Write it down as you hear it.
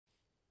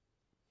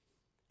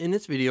In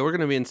this video, we're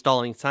going to be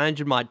installing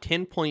CyanogenMod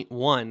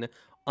 10.1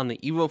 on the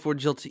Evo 4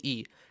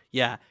 LTE.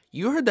 Yeah,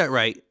 you heard that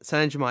right.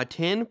 CyanogenMod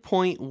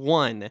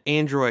 10.1,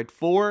 Android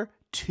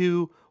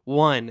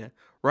 4.2.1.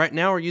 Right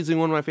now, we're using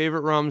one of my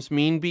favorite ROMs,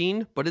 Mean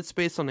Bean, but it's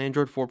based on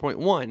Android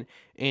 4.1.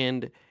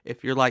 And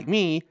if you're like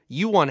me,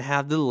 you want to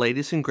have the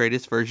latest and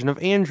greatest version of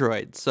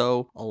Android.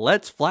 So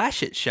let's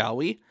flash it, shall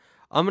we?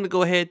 I'm going to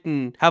go ahead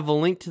and have a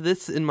link to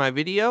this in my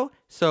video,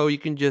 so you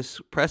can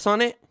just press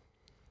on it.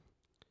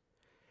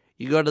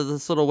 You go to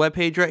this little web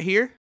page right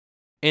here,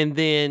 and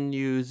then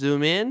you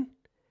zoom in,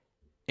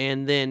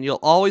 and then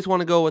you'll always want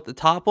to go with the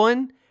top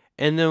one,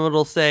 and then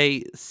it'll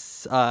say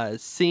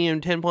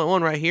CM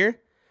 10.1 right here,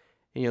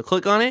 and you'll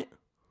click on it,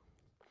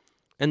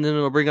 and then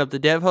it'll bring up the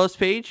dev host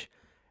page,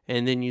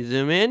 and then you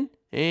zoom in,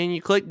 and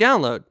you click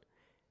download.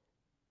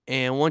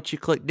 And once you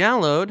click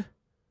download,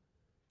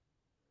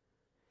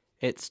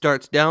 it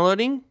starts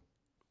downloading,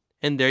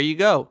 and there you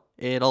go.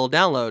 It'll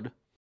download.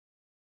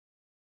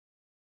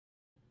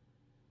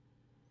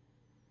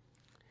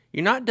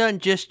 You're not done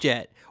just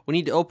yet. We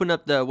need to open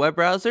up the web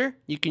browser.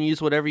 You can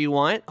use whatever you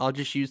want. I'll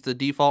just use the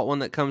default one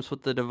that comes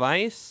with the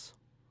device.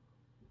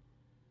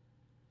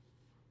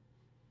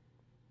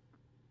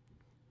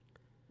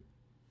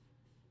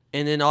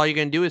 And then all you're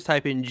going to do is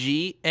type in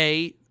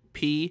GAPPS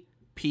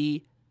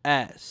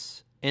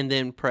and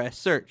then press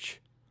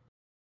search.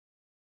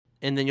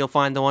 And then you'll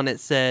find the one that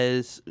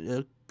says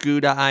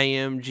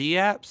goo.im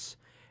gapps.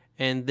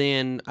 And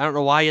then I don't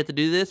know why you have to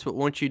do this, but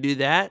once you do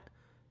that,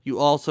 you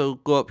also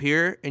go up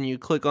here and you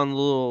click on the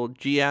little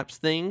gapps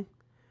thing,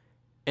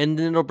 and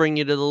then it'll bring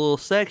you to the little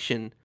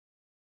section.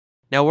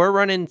 Now we're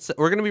going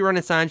to be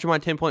running CyanogenMod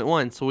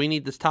 10.1, so we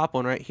need this top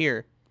one right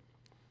here.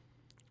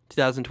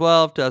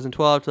 2012,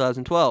 2012,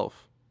 2012.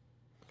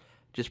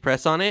 Just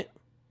press on it.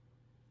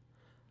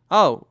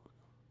 Oh,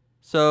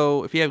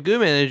 so if you have Goo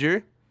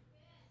Manager,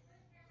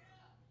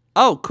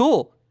 oh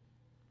cool.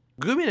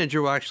 Goo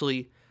Manager will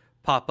actually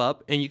pop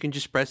up, and you can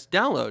just press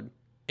download,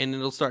 and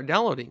it'll start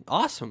downloading.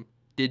 Awesome.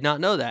 Did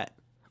not know that.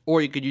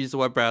 Or you could use the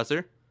web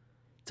browser.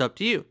 It's up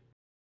to you.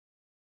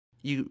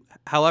 You,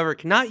 however,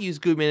 cannot use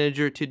Goo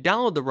Manager to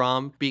download the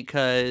ROM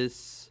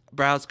because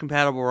browse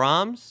compatible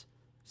ROMs,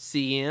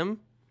 CM,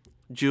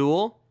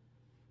 Jewel,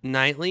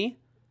 Nightly,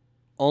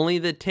 only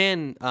the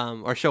 10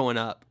 are showing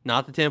up,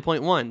 not the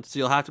 10.1. So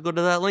you'll have to go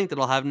to that link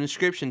that'll have an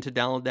inscription to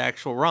download the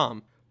actual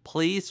ROM.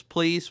 Please,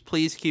 please,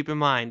 please keep in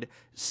mind,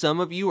 some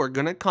of you are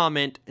going to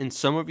comment and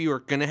some of you are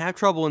going to have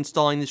trouble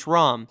installing this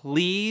ROM.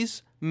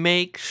 Please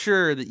make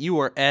sure that you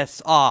are S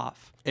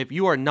off. If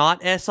you are not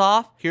S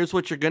off, here's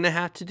what you're going to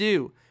have to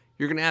do.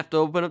 You're going to have to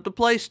open up the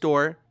Play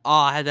Store.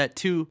 I had that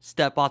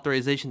two-step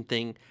authorization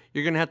thing.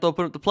 You're going to have to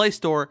open up the Play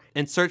Store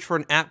and search for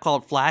an app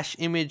called Flash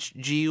Image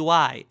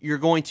GUI. You're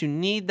going to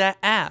need that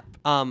app.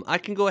 I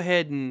can go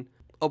ahead and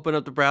open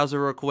up the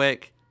browser real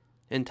quick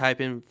and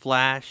type in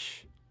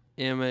Flash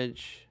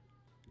Image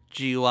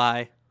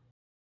GUI.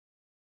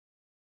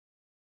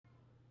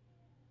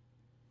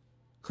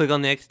 Click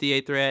on the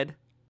XDA thread.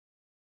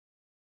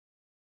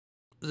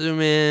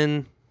 Zoom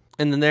in,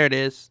 and then there it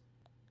is.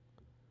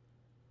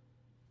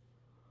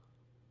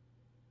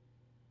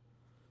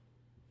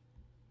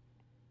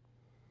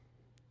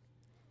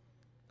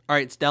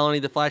 Alright, it's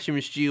downloading the Flash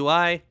Image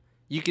GUI.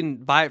 You can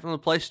buy it from the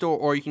Play Store,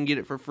 or you can get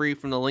it for free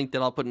from the link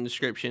that I'll put in the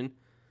description.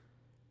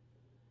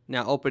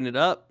 Now open it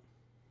up.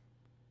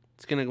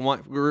 It's going to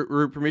want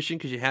root permission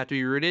because you have to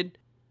be rooted.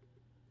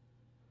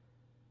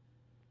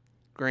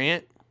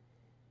 Grant.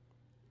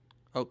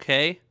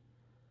 Okay.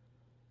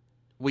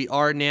 We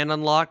are NAND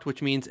unlocked,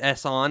 which means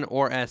S on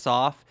or S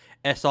off.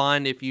 S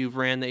on if you've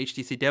ran the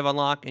HTC Dev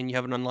Unlock and you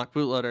have an unlocked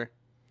bootloader.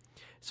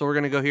 So we're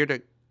going to go here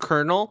to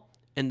kernel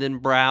and then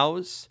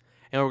browse.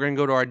 And we're going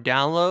to go to our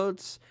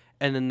downloads.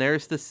 And then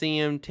there's the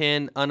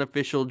CM10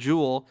 unofficial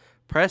Jewel.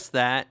 Press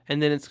that.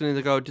 And then it's going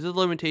to go to the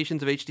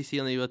limitations of HTC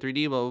on the Evo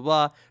 3D, blah, blah,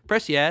 blah.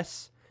 Press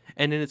yes.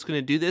 And then it's going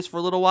to do this for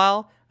a little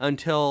while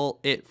until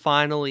it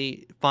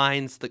finally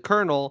finds the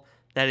kernel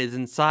that is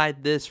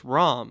inside this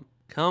ROM.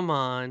 Come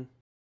on.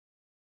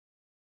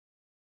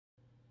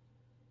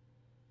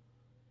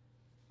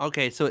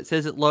 Okay, so it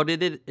says it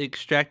loaded it,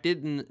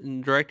 extracted in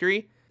the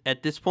directory.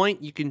 At this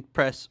point, you can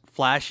press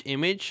Flash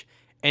Image,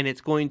 and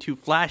it's going to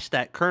flash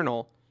that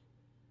kernel.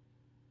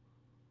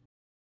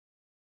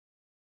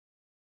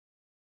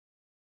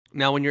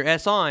 Now, when you're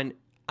S on,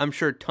 I'm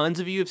sure tons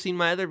of you have seen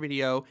my other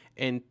video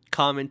and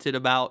commented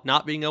about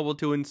not being able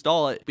to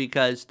install it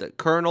because the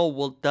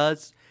kernel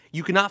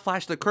you cannot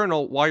flash the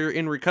kernel while you're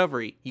in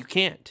recovery. You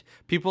can't.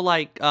 People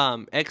like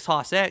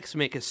XHOSX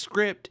make a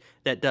script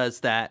that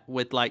does that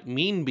with like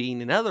Mean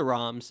Bean and other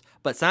ROMs,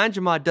 but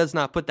CyanogenMod does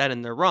not put that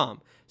in their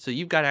ROM. So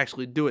you've got to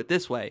actually do it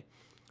this way.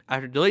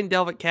 After deleting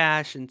Delvet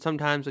cache and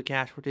sometimes a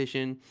cache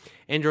partition,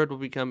 Android will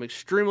become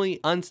extremely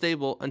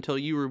unstable until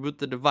you reboot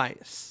the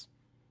device.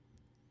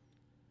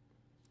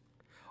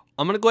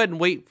 I'm going to go ahead and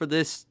wait for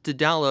this to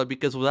download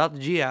because without the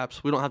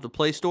GApps, we don't have the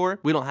Play Store.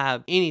 We don't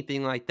have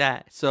anything like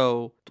that.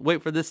 So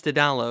wait for this to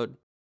download.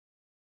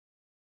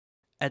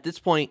 At this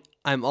point,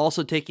 I'm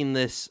also taking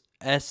this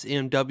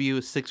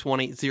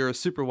SMW6180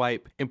 Super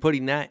Wipe and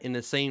putting that in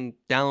the same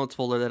downloads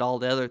folder that all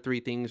the other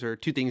two things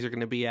are going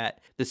to be at.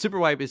 The Super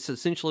Wipe is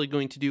essentially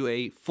going to do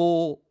a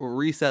full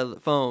reset of the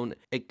phone,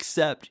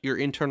 except your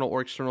internal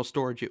or external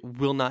storage. It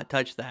will not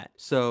touch that.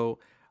 So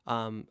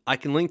I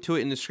can link to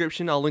it in the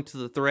description. I'll link to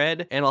the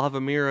thread, and I'll have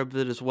a mirror of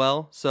it as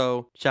well.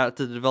 So shout out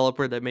to the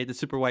developer that made the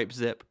Super Wipe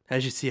zip.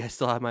 As you see, I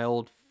still have my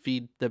old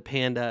Feed the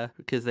Panda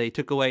because they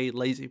took away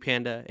Lazy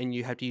Panda and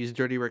you have to use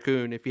Dirty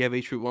Raccoon. If you have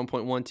HRoot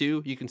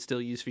 1.12, you can still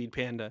use Feed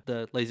Panda,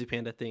 the Lazy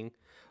Panda thing.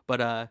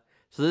 But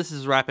so this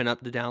is wrapping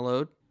up the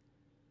download.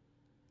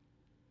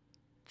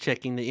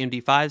 Checking the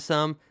MD5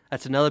 some.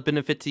 That's another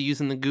benefit to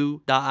using the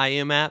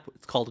goo.im app.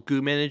 It's called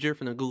Goo Manager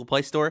from the Google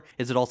Play Store,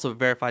 is it also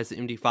verifies the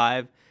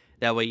MD5.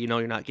 That way you know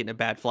you're not getting a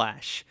bad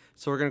flash.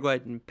 So we're going to go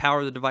ahead and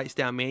power the device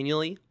down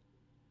manually.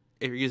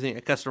 If you're using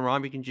a custom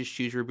ROM, you can just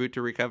choose Reboot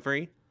to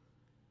Recovery.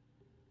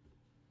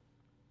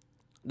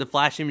 The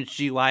Flash Image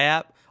GUI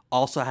app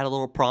also had a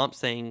little prompt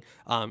saying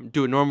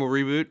do a normal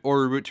reboot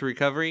or reboot to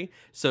recovery.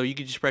 So you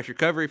could just press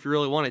recovery if you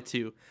really wanted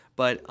to.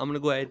 But I'm going to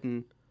go ahead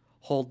and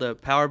hold the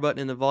power button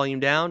and the volume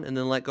down and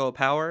then let go of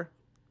power.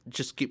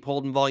 Just keep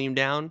holding volume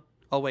down.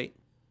 Oh, wait.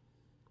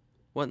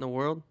 What in the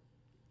world?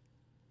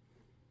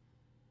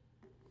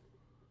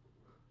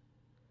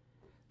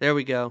 There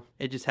we go.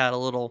 It just had a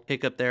little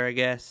hiccup there, I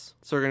guess.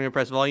 So we're going to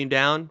press volume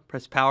down,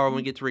 press power when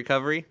we get to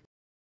recovery.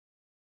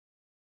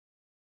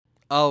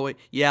 Oh,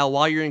 yeah,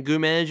 while you're in Goo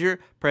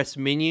Manager, press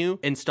menu,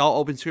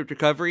 install OpenScript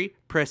Recovery,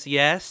 press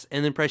yes,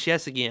 and then press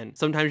yes again.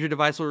 Sometimes your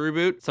device will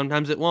reboot,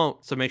 sometimes it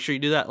won't, so make sure you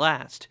do that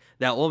last.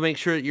 That will make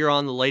sure that you're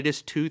on the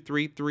latest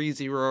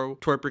 2330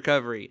 twerp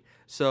recovery.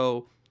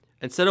 So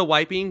instead of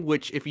wiping,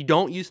 which if you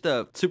don't use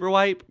the Super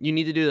Wipe, you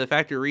need to do the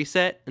factory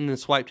reset and then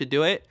swipe to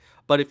do it.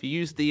 But if you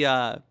use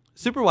the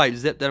Super Wipe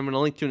zip that I'm going to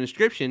link to in the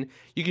description,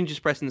 you can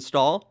just press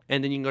install,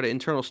 and then you can go to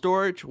internal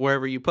storage,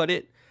 wherever you put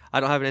it.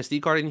 I don't have an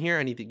SD card in here,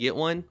 I need to get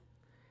one.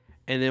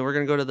 And then we're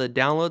going to go to the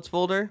downloads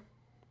folder.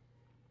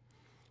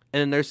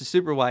 And then there's the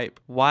Super Wipe.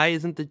 Why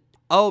isn't the...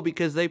 Oh,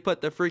 because they put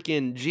the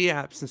freaking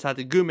G-apps inside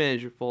the Goo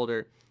Manager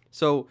folder.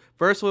 So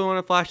first we want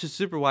to flash the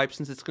Super Wipe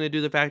since it's going to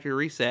do the factory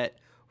reset.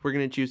 We're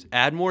going to choose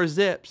add more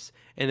zips.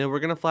 And then we're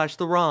going to flash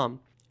the ROM.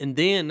 And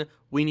then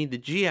we need the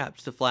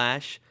G-apps to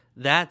flash.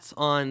 That's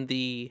on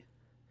the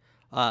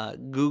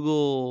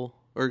Google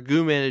or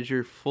Goo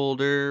Manager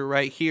folder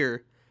right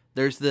here.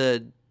 There's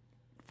the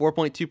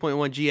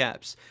 4.2.1 G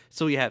apps.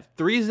 So we have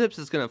 3 zips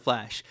that's going to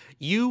flash.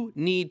 You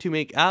need to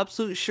make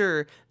absolute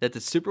sure that the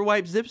Super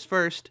Wipe zips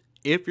first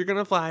if you're going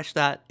to flash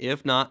that.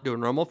 If not, do a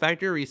normal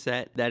factory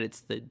reset. That it's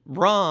the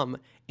ROM,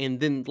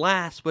 and then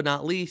last but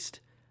not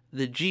least,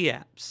 the G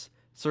apps.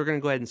 So we're going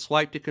to go ahead and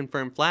swipe to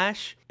confirm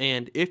flash.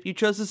 And if you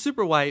chose the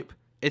Super Wipe,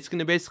 it's going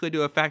to basically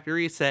do a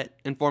factory reset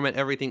and format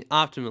everything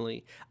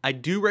optimally. I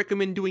do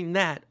recommend doing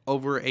that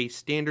over a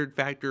standard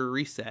factory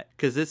reset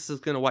because this is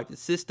going to wipe the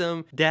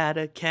system,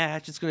 data,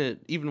 cache. It's going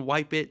to even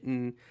wipe it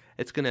and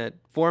it's going to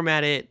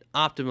format it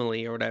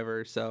optimally or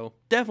whatever. So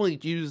definitely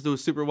use the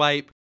Super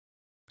Wipe.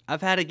 I've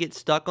had it get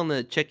stuck on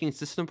the checking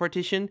system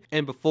partition,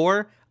 and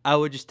before I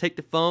would just take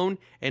the phone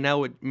and I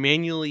would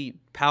manually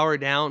power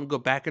down, go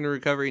back into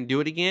recovery and do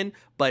it again.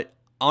 But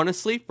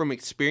honestly, from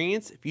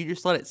experience, if you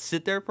just let it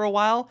sit there for a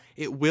while,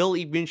 it will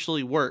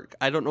eventually work.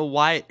 I don't know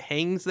why it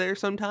hangs there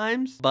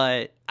sometimes,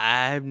 but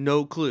I have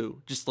no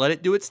clue. Just let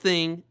it do its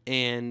thing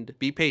and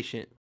be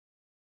patient.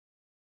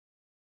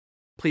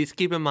 Please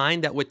keep in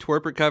mind that with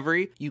twerp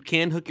recovery, you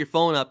can hook your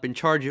phone up and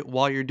charge it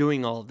while you're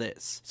doing all of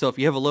this. So if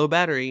you have a low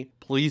battery,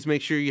 please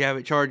make sure you have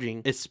it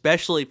charging,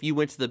 especially if you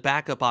went to the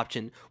backup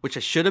option, which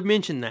I should have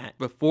mentioned that.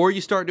 Before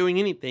you start doing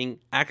anything,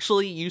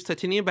 actually use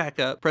Titanium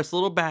Backup, press the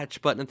little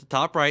batch button at the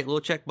top right,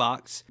 little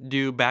checkbox,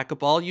 do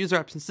backup all user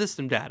apps and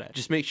system data.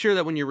 Just make sure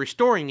that when you're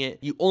restoring it,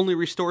 you only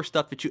restore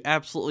stuff that you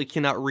absolutely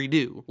cannot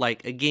redo,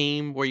 like a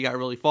game where you got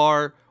really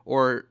far,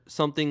 or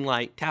something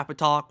like Tap a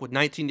Talk with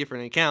 19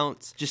 different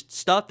accounts, just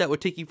stuff that would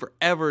take you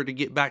forever to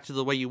get back to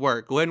the way you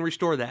were. Go ahead and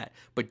restore that,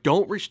 but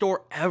don't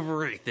restore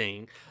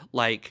everything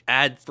like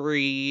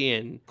ad-free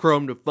and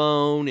Chrome to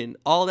phone and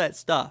all that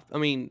stuff. I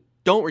mean,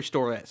 don't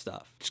restore that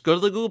stuff. Just go to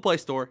the Google Play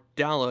Store,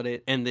 download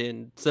it, and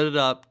then set it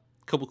up.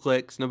 Couple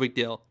clicks, no big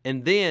deal.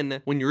 And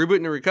then when you're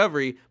rebooting the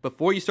recovery,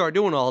 before you start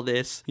doing all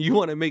this, you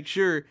want to make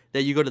sure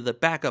that you go to the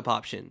backup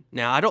option.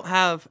 Now, I don't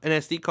have an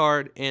SD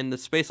card and the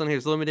space on here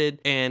is limited,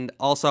 and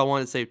also I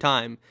wanted to save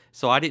time,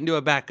 so I didn't do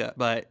a backup.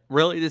 But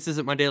really, this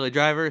isn't my daily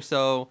driver,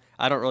 so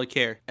I don't really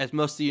care. As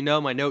most of you know,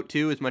 my Note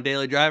 2 is my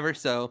daily driver,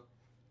 so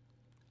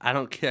I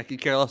could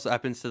care less what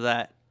happens to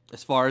that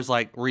as far as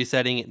like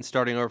resetting it and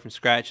starting over from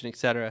scratch and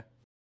etc.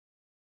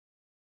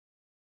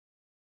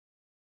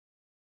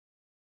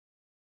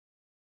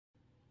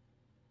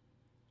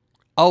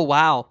 Oh,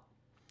 wow.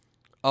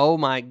 Oh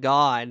my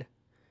God.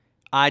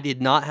 I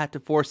did not have to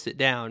force it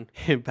down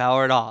and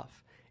power it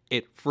off.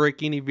 It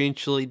freaking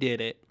eventually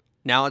did it.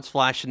 Now it's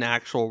flashing the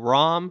actual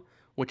ROM,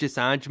 which is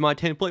CyanogenMod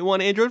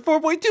 10.1 Android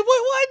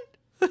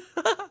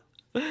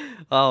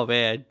 4.2.1. Oh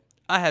man.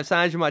 I have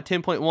CyanogenMod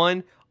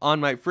 10.1 on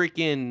my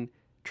freaking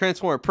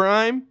Transformer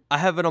Prime. I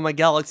have it on my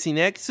Galaxy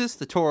Nexus,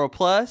 the Toro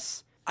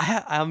Plus.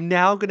 I'm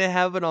now going to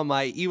have it on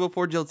my Evo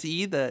 4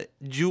 LTE, the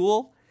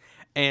Jewel.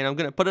 And I'm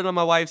going to put it on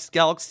my wife's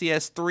Galaxy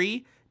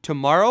S3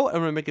 tomorrow. I'm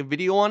going to make a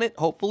video on it,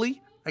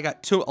 hopefully. I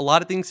got a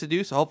lot of things to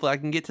do, so hopefully I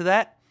can get to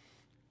that.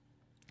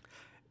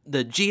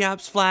 The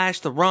G-apps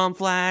flashed, the ROM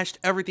flashed,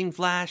 everything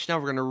flashed. Now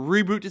we're going to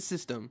reboot the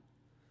system.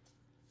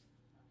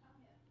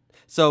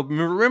 So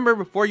remember,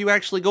 before you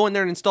actually go in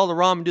there and install the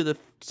ROM and do the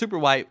super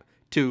wipe,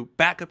 to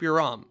back up your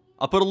ROM.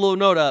 I'll put a little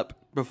note up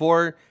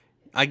before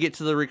I get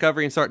to the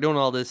recovery and start doing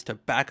all this to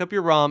back up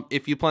your ROM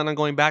if you plan on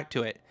going back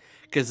to it.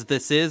 Because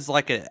this is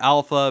like an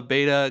alpha,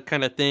 beta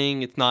kind of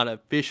thing. It's not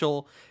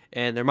official,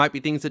 and there might be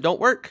things that don't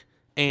work.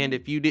 And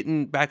if you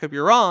didn't back up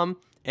your ROM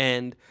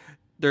and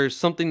there's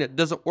something that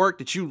doesn't work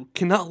that you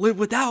cannot live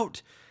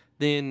without,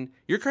 then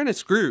you're kind of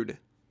screwed.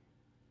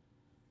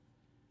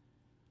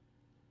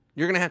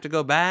 You're going to have to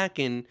go back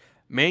and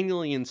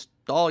manually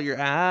install your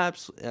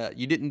apps.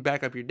 You didn't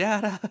back up your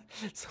data.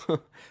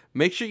 So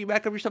make sure you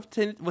back up your stuff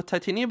with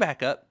Titanium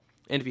Backup.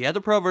 And if you have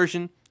the Pro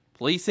version,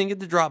 please sync it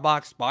to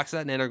Dropbox,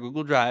 Box.net, or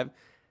Google Drive.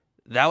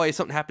 That way, if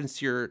something happens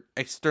to your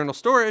external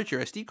storage,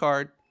 your SD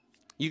card,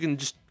 you can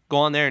just go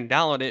on there and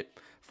download it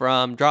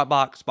from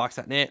Dropbox,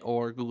 Box.net,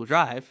 or Google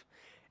Drive.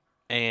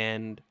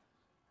 And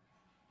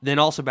then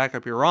also back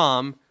up your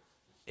ROM.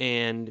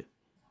 And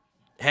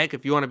heck,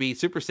 if you want to be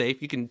super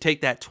safe, you can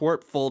take that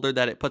twerp folder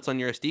that it puts on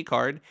your SD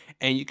card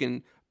and you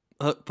can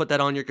put that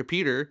on your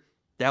computer.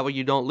 That way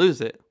you don't lose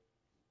it.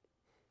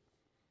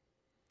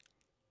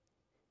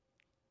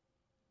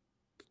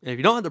 And if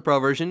you don't have the Pro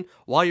version,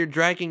 while you're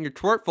dragging your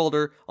twerp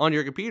folder on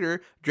your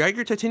computer, drag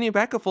your Titanium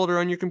Backup folder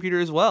on your computer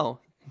as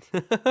well.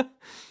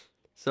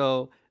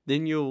 So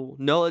then you'll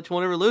know that you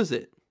won't ever lose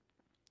it.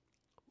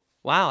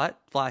 Wow, that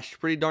flashed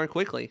pretty darn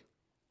quickly.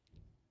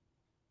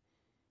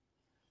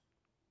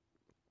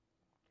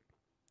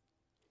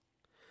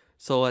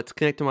 So let's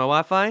connect to my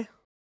Wi-Fi.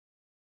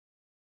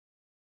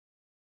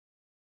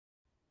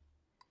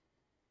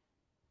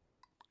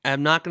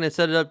 I'm not going to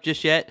set it up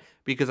just yet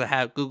because I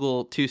have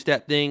Google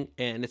two-step thing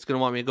and it's going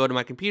to want me to go to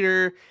my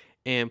computer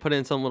and put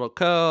in some little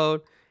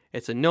code.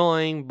 It's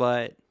annoying,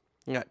 but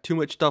I got too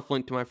much stuff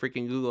linked to my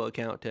freaking Google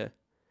account to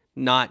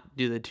not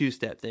do the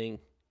two-step thing.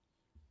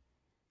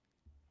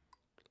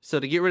 So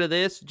to get rid of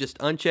this, just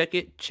uncheck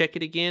it, check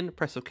it again,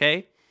 press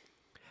OK.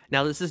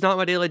 Now this is not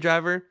my daily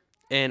driver.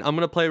 And I'm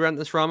going to play around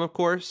this ROM, of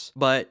course,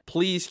 but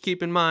please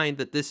keep in mind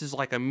that this is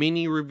like a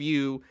mini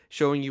review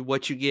showing you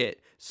what you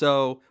get.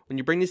 So when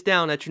you bring this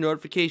down at your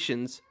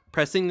notifications,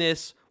 pressing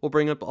this will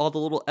bring up all the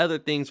little other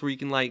things where you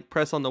can like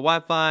press on the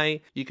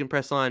Wi-Fi, you can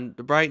press on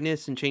the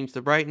brightness and change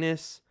the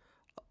brightness,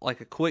 like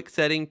a quick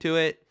setting to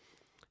it.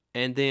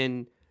 And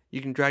then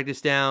you can drag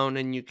this down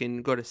and you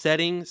can go to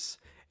settings.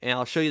 And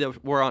I'll show you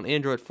that we're on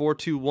Android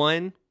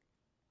 4.2.1.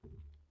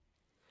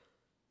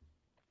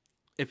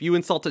 If you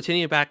install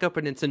Titanium Backup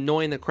and it's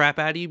annoying the crap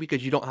out of you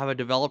because you don't have a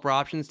developer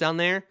options down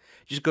there,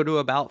 just go to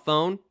About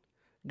Phone,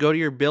 go to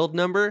your build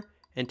number,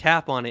 and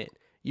tap on it.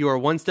 You are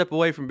one step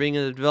away from being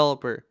a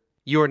developer.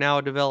 You are now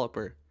a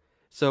developer.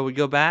 So we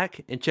go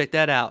back and check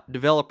that out,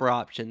 developer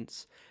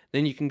options.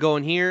 Then you can go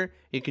in here,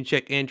 you can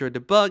check Android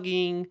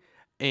debugging,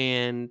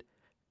 and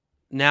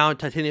now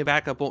Titanium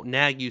Backup won't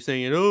nag you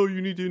saying, oh,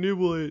 you need to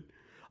enable it.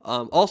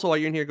 Also, while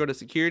you're in here, go to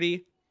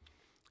security.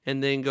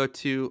 And then go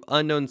to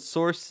unknown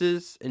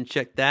sources and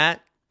check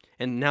that.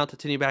 And now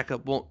Titanium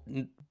Backup won't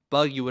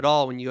bug you at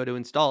all when you go to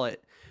install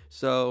it.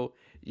 So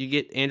you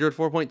get Android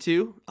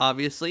 4.2,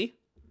 obviously.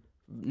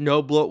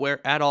 No bloatware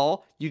at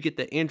all. You get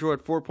the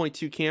Android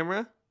 4.2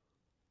 camera.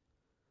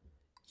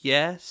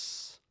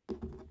 Yes.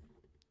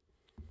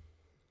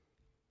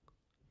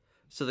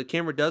 So the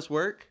camera does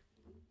work.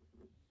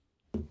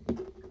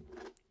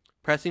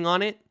 Pressing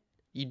on it,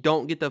 you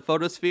don't get the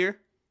photosphere.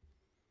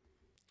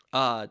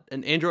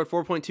 An Android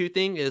 4.2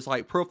 thing is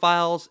like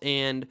profiles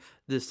and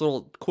this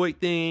little quick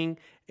thing,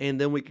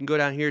 and then we can go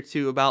down here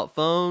to About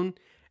Phone,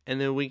 and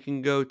then we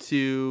can go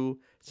to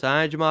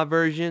CyanogenMod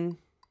version,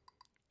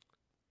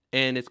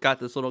 and it's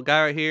got this little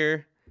guy right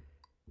here,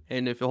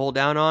 and if you hold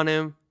down on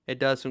him, it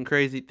does some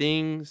crazy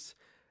things,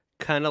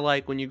 kind of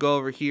like when you go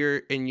over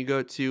here and you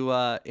go to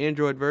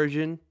Android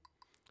version,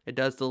 it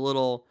does the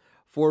little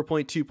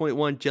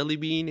 4.2.1 jelly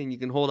bean, and you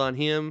can hold on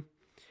him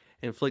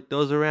and flick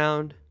those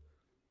around.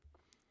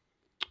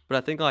 But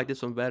I think I like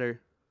this one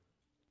better.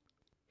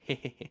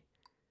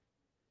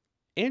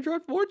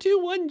 Android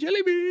 4.2.1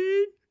 jelly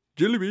bean.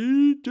 Jelly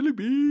bean. Jelly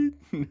bean.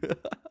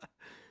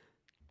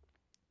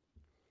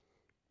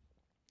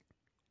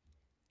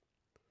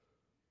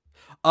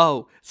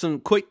 Oh,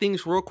 some quick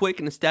things real quick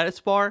in the status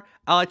bar.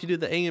 I like to do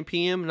the AM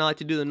PM and I like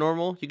to do the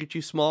normal. You can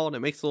choose small and it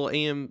makes the little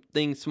AM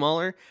thing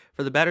smaller.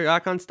 For the battery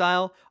icon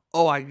style,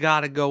 oh, I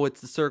gotta go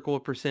with the circle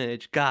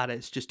percentage.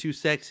 It's just too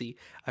sexy.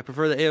 I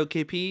prefer the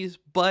AOKPs,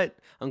 but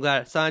I'm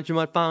glad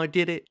CyanogenMod finally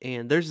did it.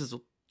 And theirs is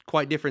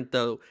quite different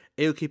though.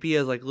 AOKP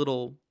has like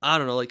little, I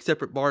don't know, like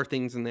separate bar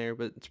things in there,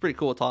 but it's pretty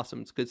cool. It's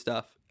awesome. It's good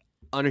stuff.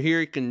 Under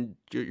here, you can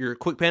your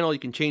quick panel. You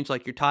can change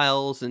like your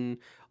tiles and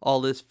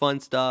all this fun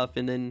stuff.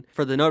 And then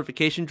for the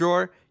notification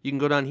drawer, you can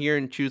go down here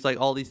and choose like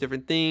all these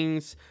different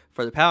things.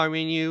 For the power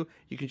menu,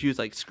 you can choose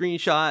like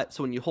screenshot.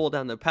 So when you hold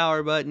down the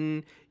power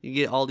button, you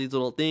get all these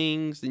little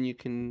things. Then you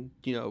can,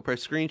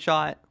 press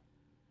screenshot.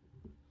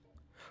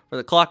 For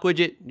the clock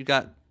widget, you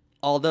got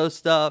all those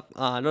stuff.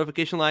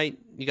 Notification light,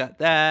 you got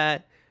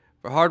that.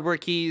 For hardware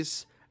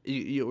keys,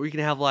 you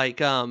can have like,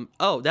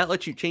 that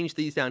lets you change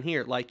these down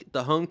here. Like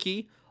the home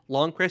key,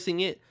 long pressing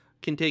it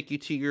can take you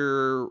to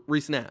your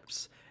recent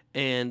apps.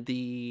 And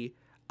the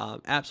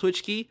app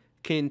switch key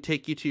can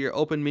take you to your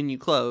open menu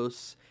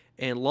close.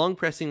 And long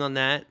pressing on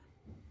that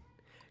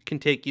can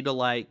take you to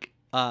like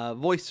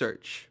voice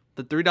search.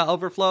 The 3-dot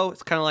overflow,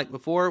 it's kind of like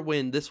before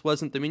when this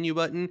wasn't the menu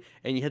button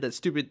and you had that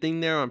stupid thing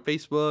there on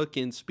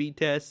Facebook and speed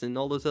tests and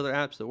all those other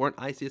apps that weren't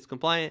ICS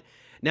compliant.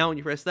 Now when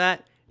you press that,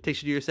 it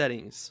takes you to your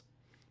settings.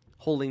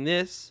 Holding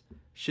this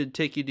should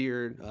take you to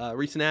your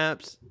recent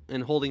apps,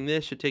 and holding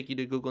this should take you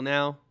to Google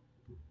Now,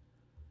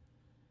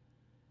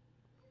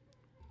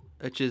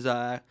 which is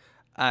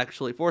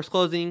actually force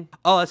closing.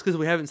 Oh, that's because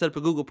we haven't set up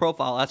a Google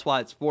profile. That's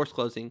why it's force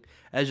closing.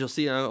 As you'll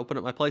see, I open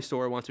up my Play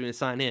Store, it wants me to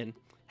sign in.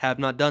 Have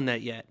not done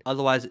that yet.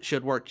 Otherwise, it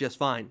should work just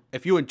fine.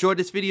 If you enjoyed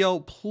this video,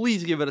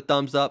 please give it a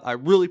thumbs up. I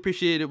really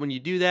appreciate it when you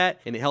do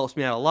that, and it helps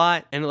me out a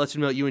lot, and it lets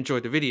me know that you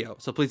enjoyed the video.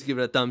 So please give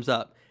it a thumbs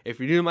up. If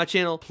you're new to my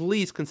channel,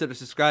 please consider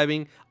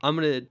subscribing. I'm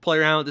going to play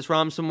around with this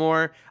ROM some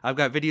more. I've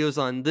got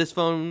videos on this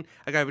phone.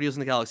 I got videos on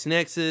the Galaxy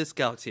Nexus,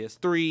 Galaxy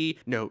S3,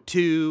 Note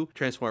 2,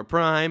 Transformer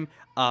Prime.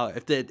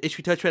 If the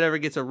HP touchpad ever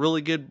gets a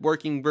really good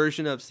working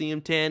version of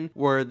CM10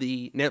 where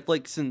the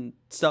Netflix and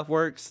stuff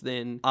works,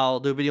 then I'll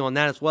do a video on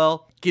that as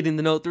well. Getting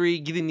the Note 3,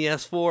 getting the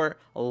S4,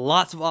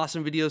 lots of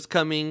awesome videos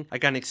coming. I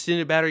got an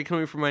extended battery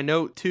coming for my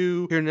Note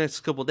 2 here in the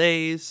next couple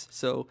days.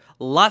 So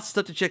lots of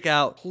stuff to check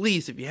out.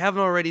 Please, if you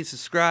haven't already,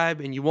 subscribe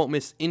and you won't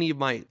miss any of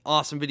my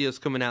awesome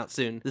videos coming out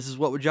soon. This is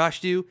What Would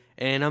Josh Do,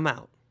 and I'm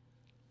out.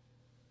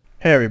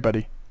 Hey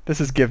everybody. This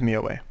is Give Me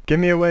Away. Give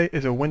Me Away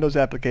is a Windows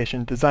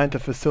application designed to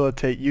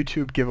facilitate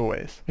YouTube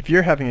giveaways. If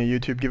you're having a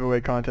YouTube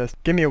giveaway contest,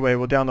 Give Me Away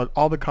will download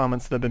all the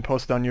comments that have been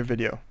posted on your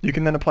video. You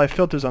can then apply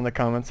filters on the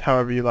comments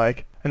however you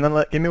like, and then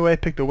let Give Me Away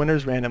pick the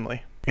winners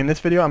randomly. In this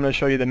video, I'm going to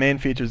show you the main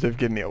features of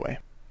Give Me Away.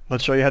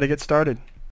 Let's show you how to get started.